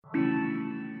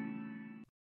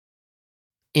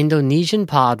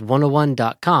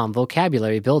IndonesianPod101.com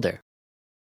Vocabulary Builder.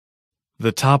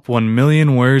 The top 1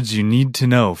 million words you need to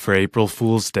know for April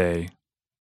Fool's Day.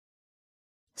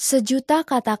 1.000.000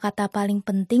 kata-kata paling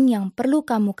penting yang perlu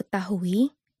kamu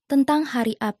ketahui tentang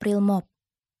Hari April Mop.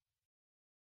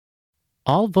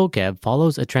 All vocab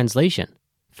follows a translation.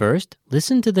 First,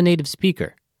 listen to the native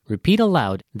speaker. Repeat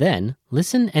aloud, then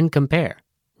listen and compare.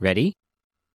 Ready?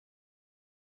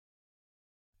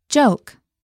 Joke.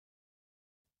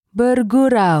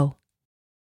 Bergurau.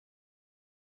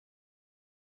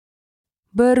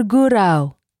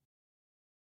 Bergurau.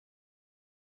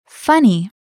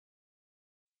 Funny.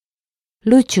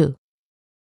 Lucu.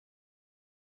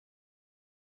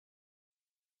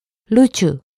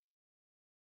 Lucu.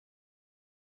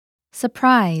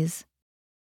 Surprise.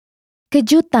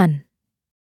 Kejutan.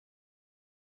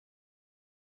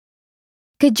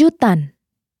 Kejutan.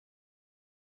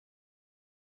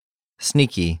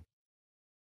 Sneaky.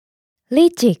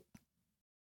 Licik.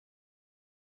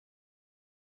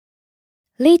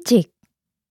 Licik.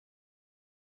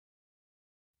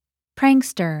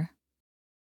 Prankster.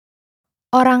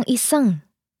 Orang iseng.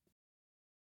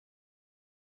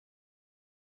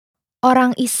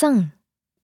 Orang iseng.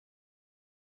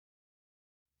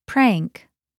 Prank.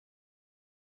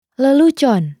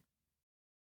 Lelucon.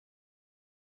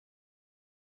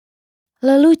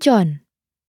 Lelucon.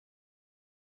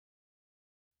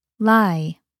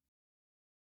 Lie.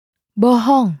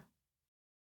 Bohong.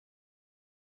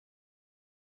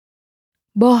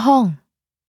 Bohong.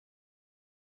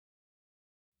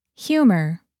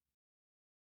 Humor.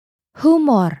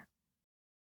 Humor.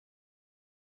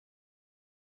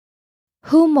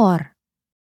 Humor.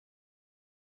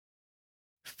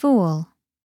 Fool.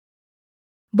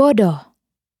 Bodoh.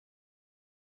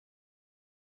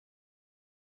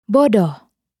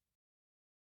 Bodoh.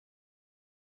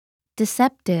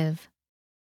 Deceptive.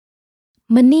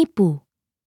 Menipu.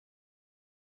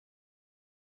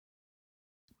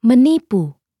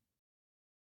 Menipu.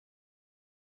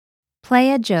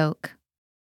 Play a joke.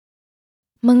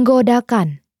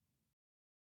 Menggodakan.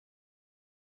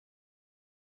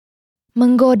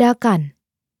 Menggodakan.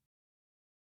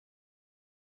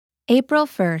 April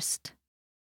 1st.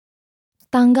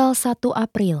 Tanggal 1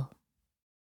 April.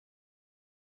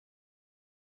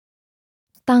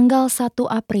 Tanggal 1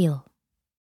 April.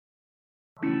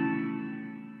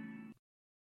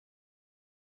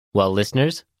 Well,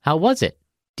 listeners, how was it?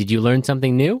 Did you learn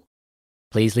something new?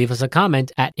 Please leave us a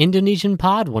comment at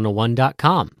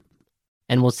IndonesianPod101.com.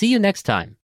 And we'll see you next time.